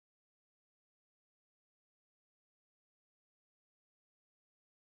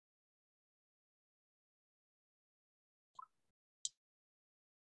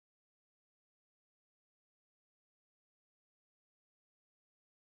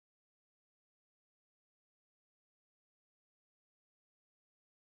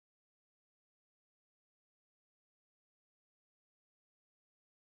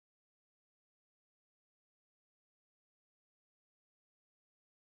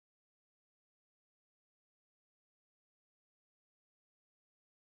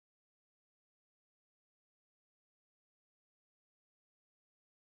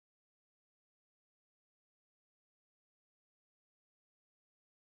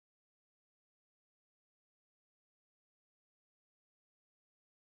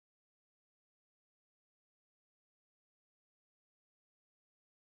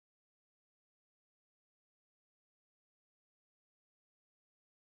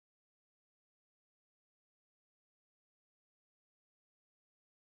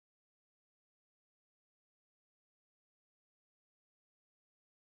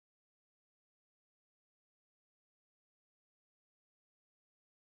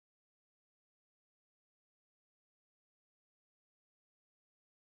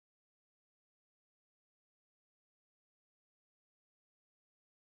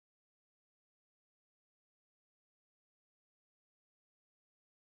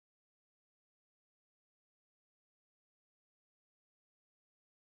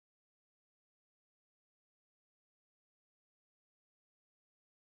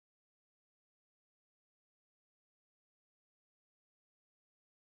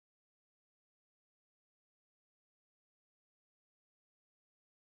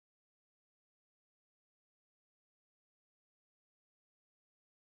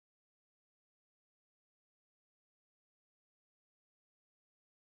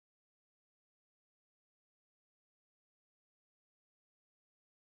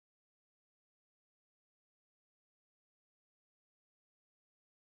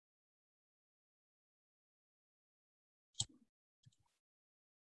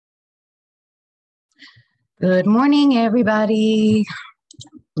Good morning, everybody.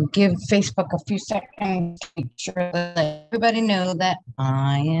 We'll give Facebook a few seconds to make sure that everybody know that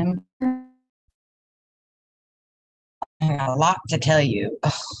I am. I got a lot to tell you.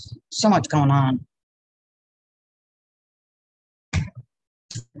 Ugh, so much going on.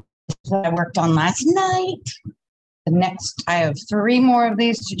 This is what I worked on last night. I have 3 more of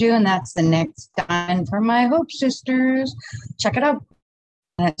these to do, and that's the next diamond for my Hope Sisters. Check it out.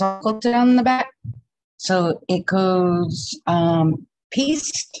 And it's all quilted on the back. So it goes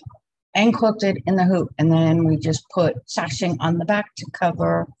pieced and quilted in the hoop, and then we just put sashing on the back to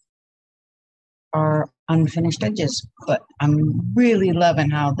cover our unfinished edges. But I'm really loving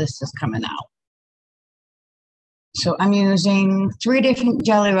how this is coming out. So I'm using 3 different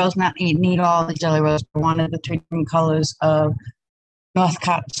jelly rolls. Not need all the jelly rolls, but one of the 3 different colors of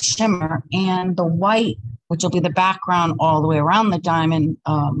Northcott Shimmer, and the white, which will be the background all the way around the diamond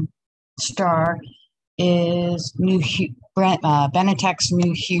star, is New Hue, Benetech's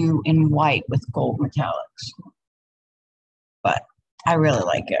New Hue in white with gold metallics. But I really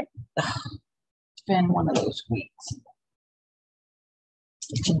like it. It's been one of those weeks.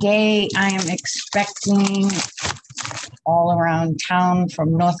 Today I am expecting all around town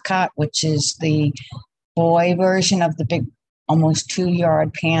from Northcott, which is the boy version of the big, almost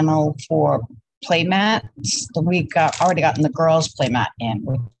 2-yard panel for playmats. We've already gotten the girls' playmat in,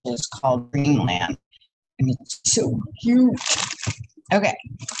 which is called Greenland. And it's so cute. Okay.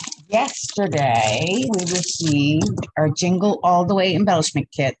 Yesterday, we received our Jingle All the Way embellishment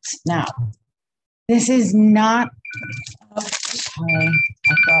kits. Now, this is not... Oh, sorry.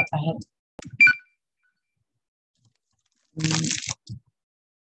 I thought I had...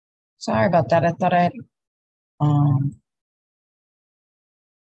 Sorry about that. I thought I had...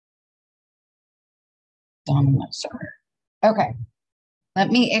 done this. Okay. Let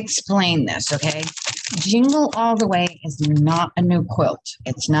me explain this, okay? Jingle All the Way is not a new quilt.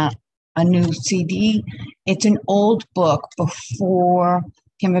 It's not a new CD. It's an old book before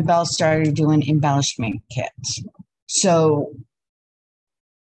Kimber Bell started doing embellishment kits. So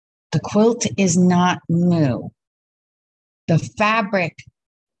the quilt is not new. The fabric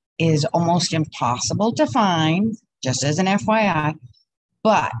is almost impossible to find, just as an FYI,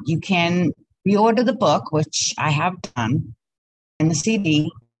 but you can reorder the book, which I have done, and the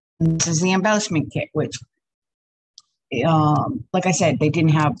CD. And this is the embellishment kit, which, like I said, they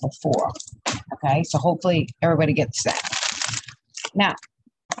didn't have before. Okay, so hopefully everybody gets that. Now,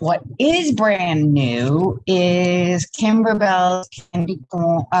 what is brand new is Kimber Bell's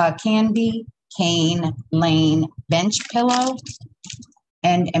Candy Cane Lane Bench Pillow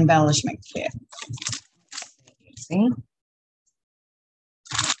and embellishment kit. See?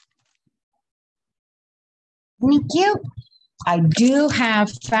 Isn't it cute? I do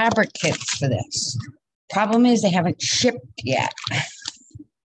have fabric kits for this. Problem is they haven't shipped yet.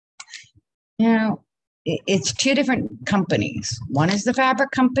 Now, it's 2 different companies. One is the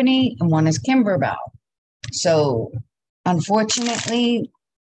fabric company and one is Kimber Bell. So unfortunately,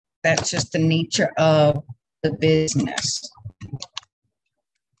 that's just the nature of the business.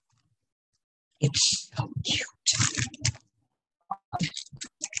 It's so cute.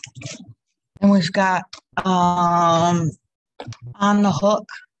 And we've got On the Hook,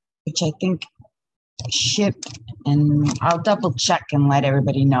 which I think shipped, and I'll double check and let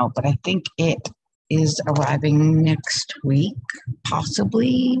everybody know, but I think it is arriving next week,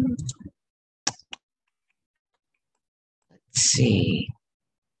 possibly. Let's see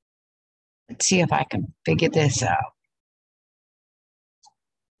if I can figure this out.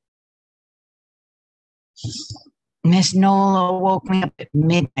 Miss Nola woke me up at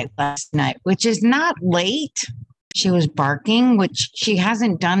midnight last night, which is not late. She was barking, which she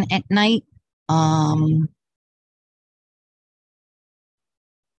hasn't done at night.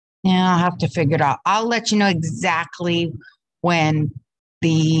 Yeah, I'll have to figure it out. I'll let you know exactly when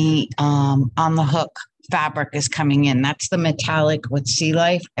the On the Hook fabric is coming in. That's the metallic with Sea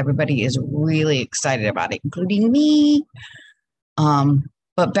Life. Everybody is really excited about it, including me.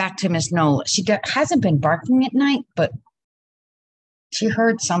 But back to Miss Nola. She hasn't been barking at night, but she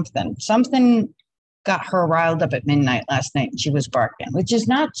heard something. Something got her riled up at midnight last night, and she was barking, which is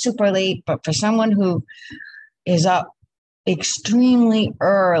not super late, but for someone who is up extremely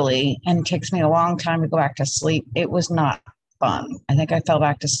early and takes me a long time to go back to sleep, it was not fun. I think I fell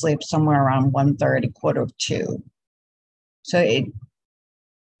back to sleep somewhere around 1:30, 1:45. So it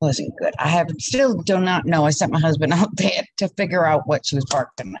wasn't good. I still do not know. I sent my husband out there to figure out what she was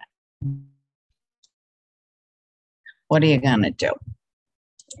barking at. What are you going to do?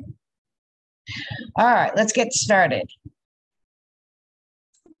 All right, let's get started.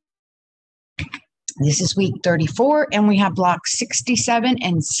 This is week 34, and we have blocks 67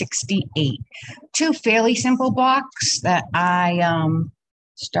 and 68. Two fairly simple blocks that I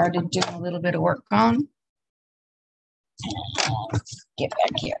started doing a little bit of work on. Get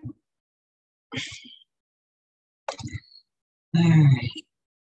back here. All right.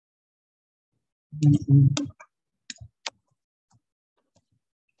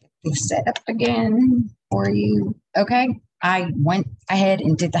 Set up again for you. Okay, I went ahead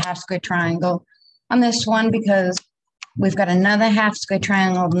and did the half square triangle on this one because we've got another half square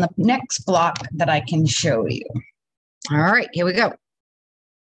triangle in the next block that I can show you. All right, here we go.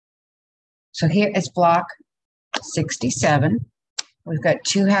 So here is block 67. We've got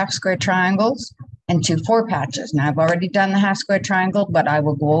two half square triangles and two 4 patches. Now I've already done the half square triangle, but I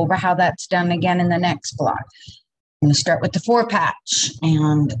will go over how that's done again in the next block. I'm going to start with the 4 patch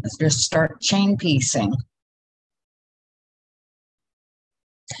and just start chain piecing.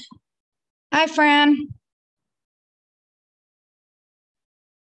 Hi, Fran.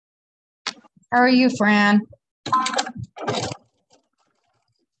 How are you, Fran?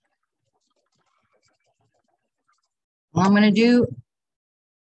 What I'm going to do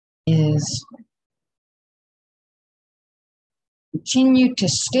is continue to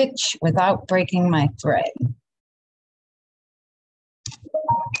stitch without breaking my thread.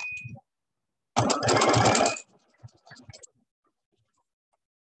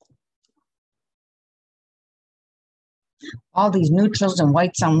 All these neutrals and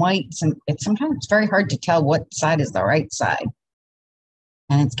whites on whites, and sometimes it's very hard to tell what side is the right side.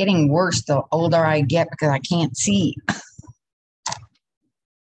 And it's getting worse the older I get because I can't see.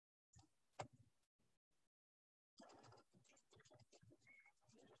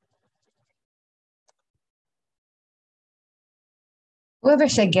 Whoever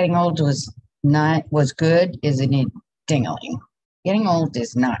said getting old was good isn't it dingling. Getting old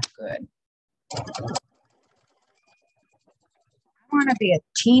is not good. I want to be a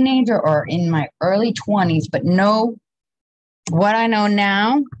teenager or in my early 20s, but know what I know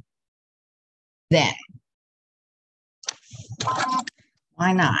now, then.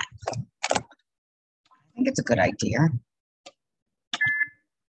 Why not? I think it's a good idea.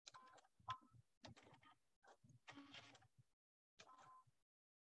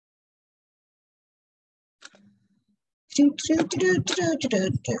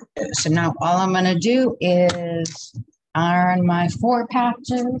 So now all I'm going to do is iron my 4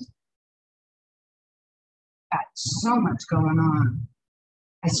 patches. Got so much going on.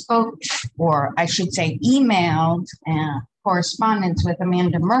 I spoke, or I should say emailed correspondence with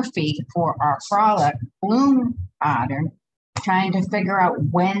Amanda Murphy for our Frolic bloom pattern, trying to figure out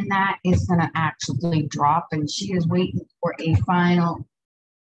when that is going to actually drop, and she is waiting for a final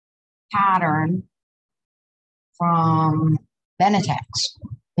pattern from Benetex,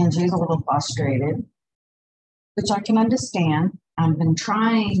 and she's a little frustrated, which I can understand. I've been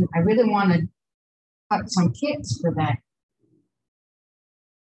trying, I really want to cut some kits for that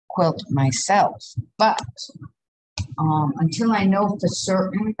quilt myself, but until I know for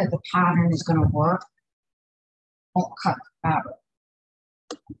certain that the pattern is going to work, I won't cut the fabric.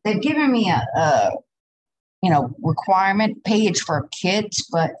 They've given me a requirement page for kits,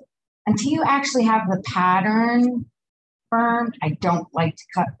 but until you actually have the pattern firm, I don't like to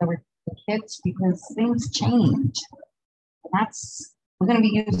cut the kits because things change. We're going to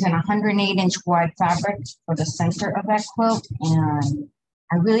be using 108-inch wide fabric for the center of that quilt, and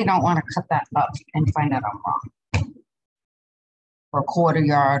I really don't want to cut that up and find out I'm wrong. For a 1/4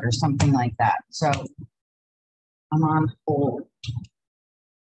 yard or something like that. So I'm on hold.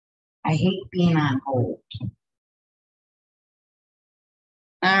 I hate being on hold.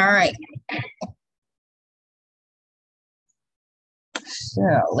 All right.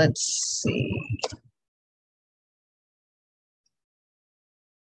 So let's see.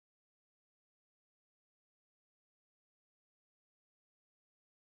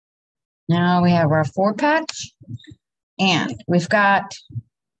 Now we have our 4 patch, and we've got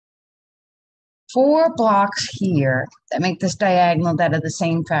 4 blocks here that make this diagonal that are the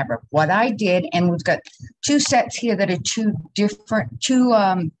same fabric. What I did, and we've got 2 sets here that are two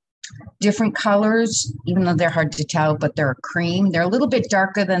different colors, even though they're hard to tell, but they're cream. They're a little bit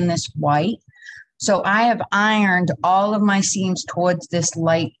darker than this white. So I have ironed all of my seams towards this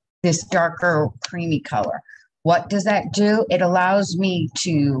darker creamy color. What does that do? It allows me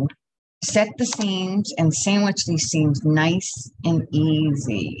to set the seams and sandwich these seams nice and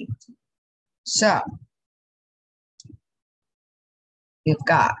easy. So you've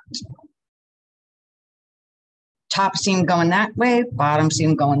got top seam going that way, bottom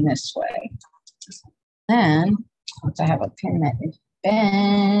seam going this way. Then once I have a pin that is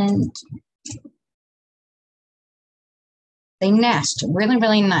bent, They nest really,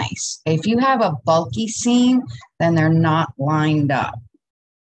 really nice. If you have a bulky seam, then they're not lined up.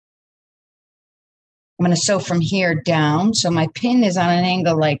 I'm going to sew from here down. So my pin is on an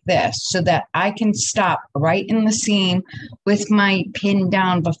angle like this so that I can stop right in the seam with my pin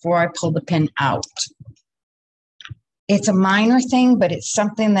down before I pull the pin out. It's a minor thing, but it's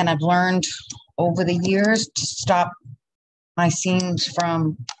something that I've learned over the years to stop my seams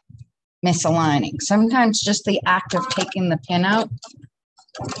from misaligning. Sometimes just the act of taking the pin out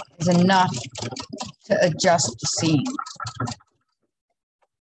is enough to adjust the seam.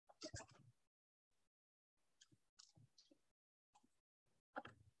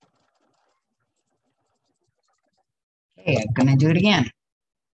 Okay, I'm going to do it again.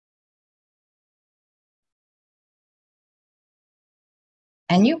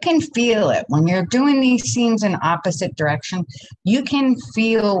 And you can feel it when you're doing these seams in opposite direction. You can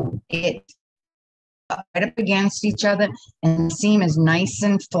feel it right up against each other, and the seam is nice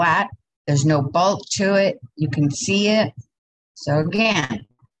and flat. There's no bulk to it. You can see it. So again,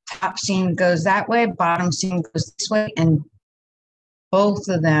 top seam goes that way, bottom seam goes this way, and both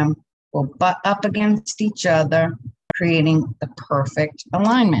of them will butt up against each other, creating the perfect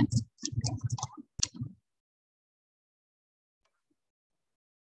alignment.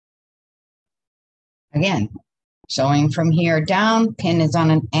 Again, sewing from here down, pin is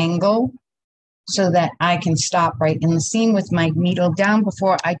on an angle so that I can stop right in the seam with my needle down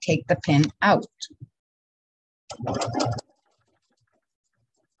before I take the pin out.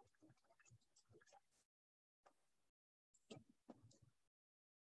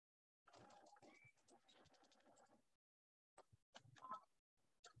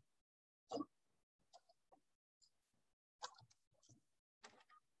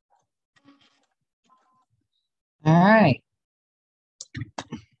 All right.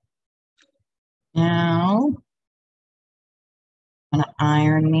 Now, I'm going to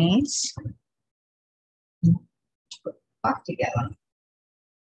iron these. Put back together.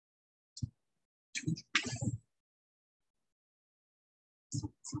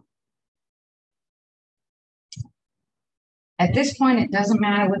 At this point, it doesn't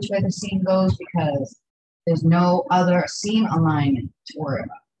matter which way the seam goes because there's no other seam alignment to worry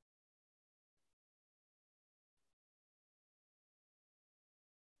about.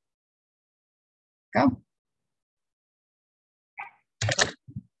 Go.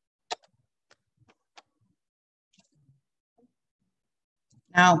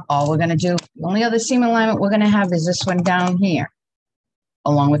 Now, all we're going to do, the only other seam alignment we're going to have is this one down here,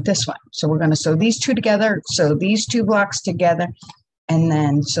 along with this one. So we're going to sew these two together, sew these two blocks together, and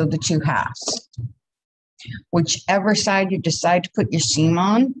then sew the two halves. Whichever side you decide to put your seam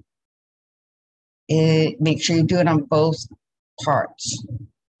on, make sure you do it on both parts.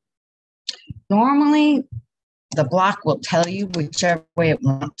 Normally, the block will tell you whichever way it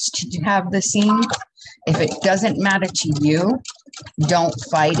wants to have the seam. If it doesn't matter to you, don't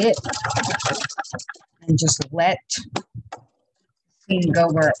fight it and just let the seam go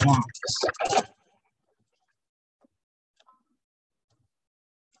where it wants.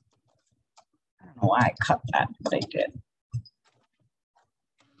 I don't know why I cut that, but I did.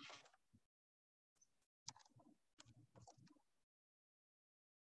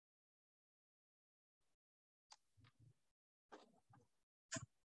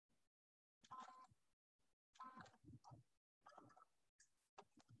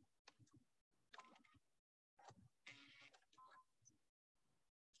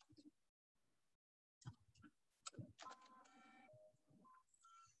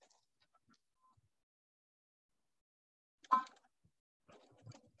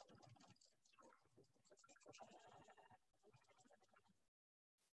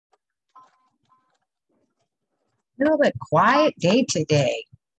 A little bit quiet day today,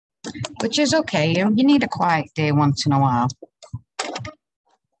 which is okay. You need a quiet day once in a while.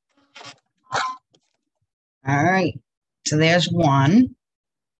 All right, so there's one.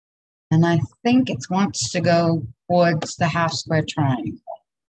 And I think it wants to go towards the half square triangle.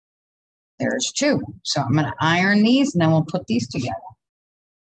 There's two. So I'm going to iron these and then we'll put these together.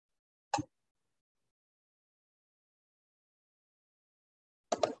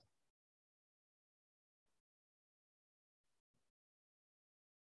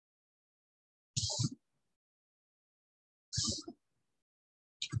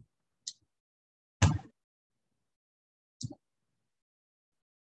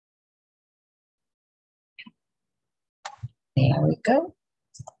 There we go.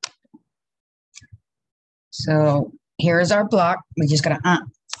 So here's our block. We're just going to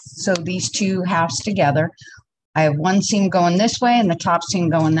sew these two halves together. I have one seam going this way and the top seam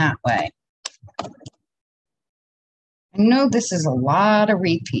going that way. I know this is a lot of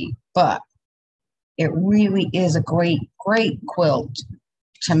repeat, but it really is a great, great quilt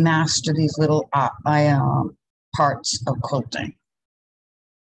to master these little parts of quilting.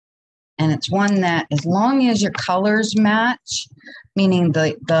 And it's one that, as long as your colors match, meaning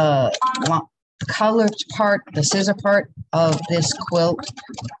the colored part, the scissor part of this quilt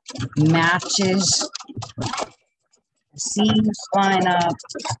matches, the seams line up,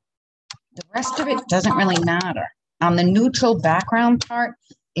 the rest of it doesn't really matter. On the neutral background part,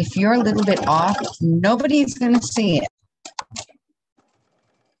 if you're a little bit off, nobody's going to see it.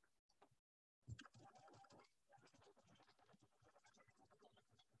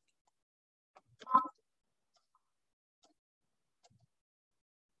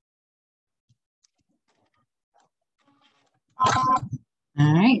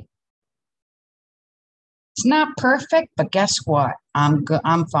 All right. It's not perfect, but guess what? I'm good.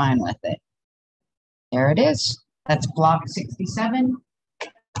 I'm fine with it. There it is. That's block 67.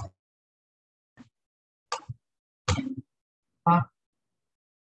 Block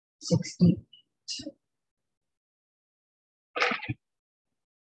 60.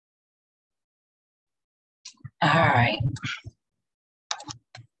 All right.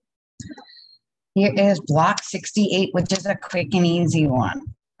 Here is block 68, which is a quick and easy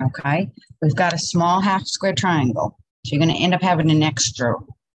one. Okay. We've got a small half square triangle. So you're going to end up having an extra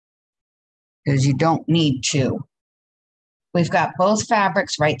because you don't need two. We've got both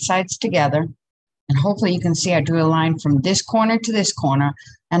fabrics right sides together. And hopefully you can see I drew a line from this corner to this corner.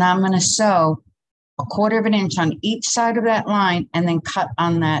 And I'm going to sew 1/4 of an inch on each side of that line and then cut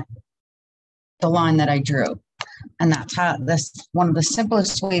on the line that I drew. And that's one of the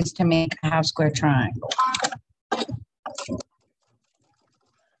simplest ways to make a half square triangle.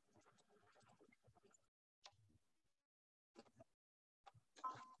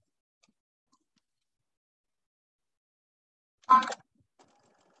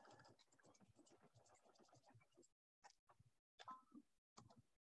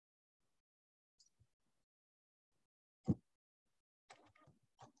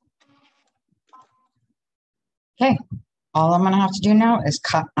 Okay, all I'm going to have to do now is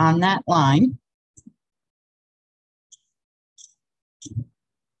cut on that line.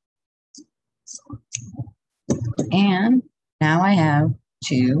 And now I have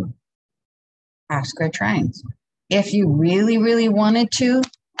 2 half square triangles. If you really, really wanted to,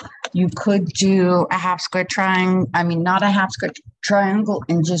 you could do a half square triangle. I mean, not a half square triangle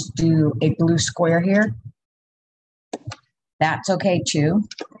and just do a blue square here. That's okay too.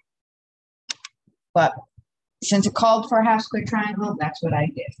 But since it called for a half square triangle, that's what I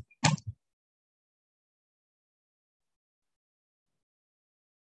did.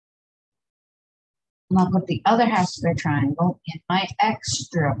 And I'll put the other half square triangle in my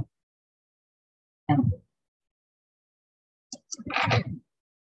extra. There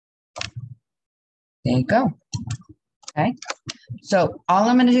you go. Okay. So all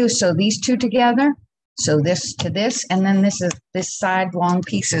I'm going to do is sew these two together. So this to this, and then this side long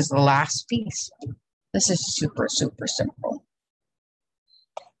piece is the last piece. This is super, super simple.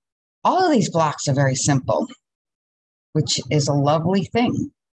 All of these blocks are very simple, which is a lovely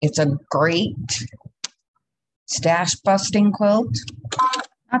thing. It's a great stash busting quilt.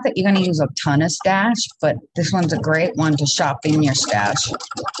 Not that you're going to use a ton of stash, but this one's a great one to shop in your stash.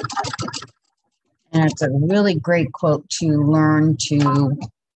 And it's a really great quilt to learn to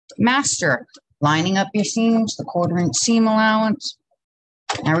master. Lining up your seams, the 1/4 inch seam allowance.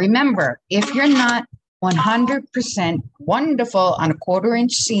 Now remember, if you're not 100% wonderful on a 1/4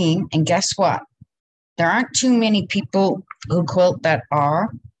 inch seam, and guess what? There aren't too many people who quilt that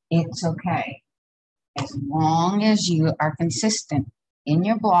are. It's okay. As long as you are consistent in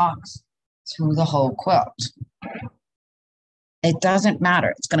your blocks through the whole quilt. It doesn't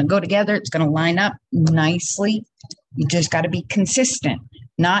matter. It's going to go together. It's going to line up nicely. You just got to be consistent.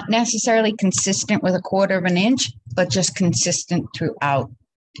 Not necessarily consistent with a 1/4 of an inch, but just consistent throughout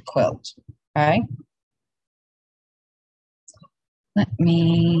the quilt. Okay. Let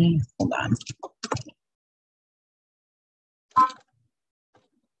me, hold on.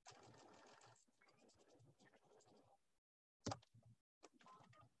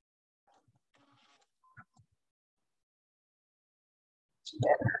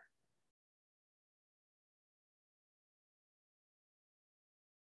 Better.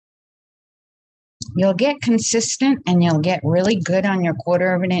 You'll get consistent and you'll get really good on your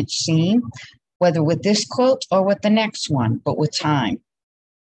 1/4 of an inch seam, whether with this quilt or with the next one, but with time.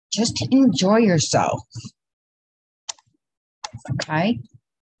 Just enjoy yourself. Okay.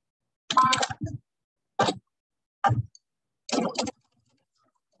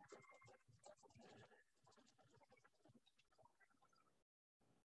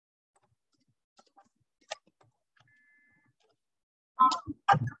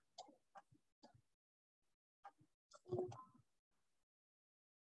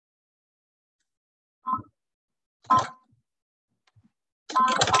 All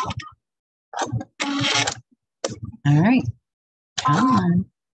right, come on.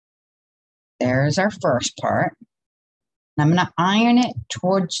 There's our first part. I'm going to iron it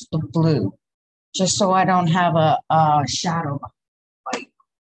towards the blue, just so I don't have a shadow.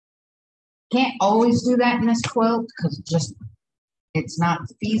 Can't always do that in this quilt because it's not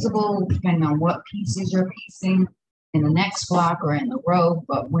feasible depending on what pieces you're piecing in the next block or in the row,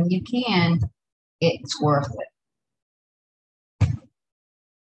 but when you can, it's worth it.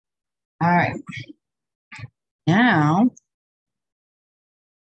 All right. Now,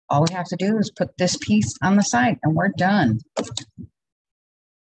 all we have to do is put this piece on the side and we're done.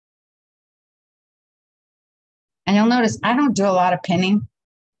 And you'll notice I don't do a lot of pinning.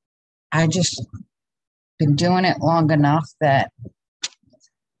 I just been doing it long enough that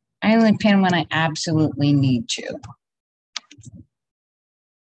I only pin when I absolutely need to.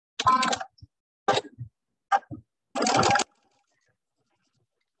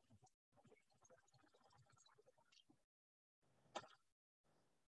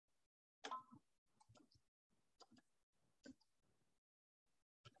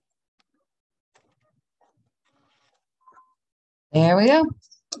 There we go.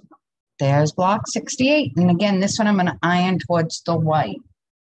 There's block 68. And again, this one I'm going to iron towards the white.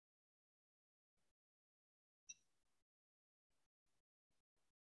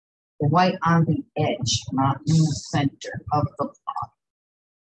 The white on the edge, not in the center of the block.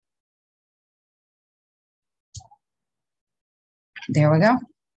 There we go.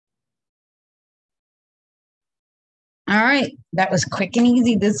 All right, that was quick and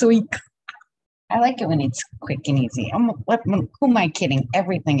easy this week. I like it when it's quick and easy. Who am I kidding?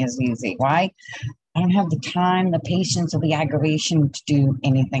 Everything is easy. Why? I don't have the time, the patience, or the aggravation to do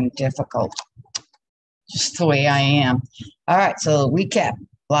anything difficult. Just the way I am. All right, so recap.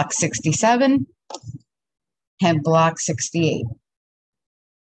 Block 67 and block 68.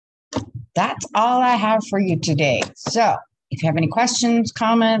 That's all I have for you today. So if you have any questions,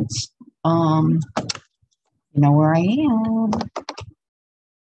 comments, you know where I am.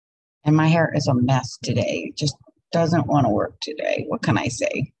 And my hair is a mess today. It just doesn't want to work today. What can I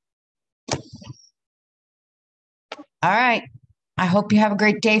say? All right. I hope you have a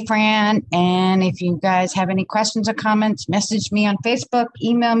great day, Fran. And if you guys have any questions or comments, message me on Facebook,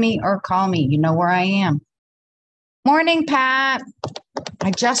 email me, or call me. You know where I am. Morning, Pat.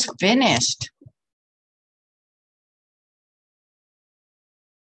 I just finished.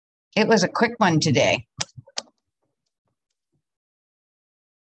 It was a quick one today.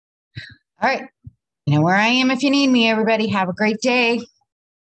 All right. You know where I am if you need me, everybody. Have a great day.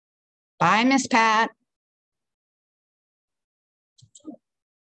 Bye, Miss Pat.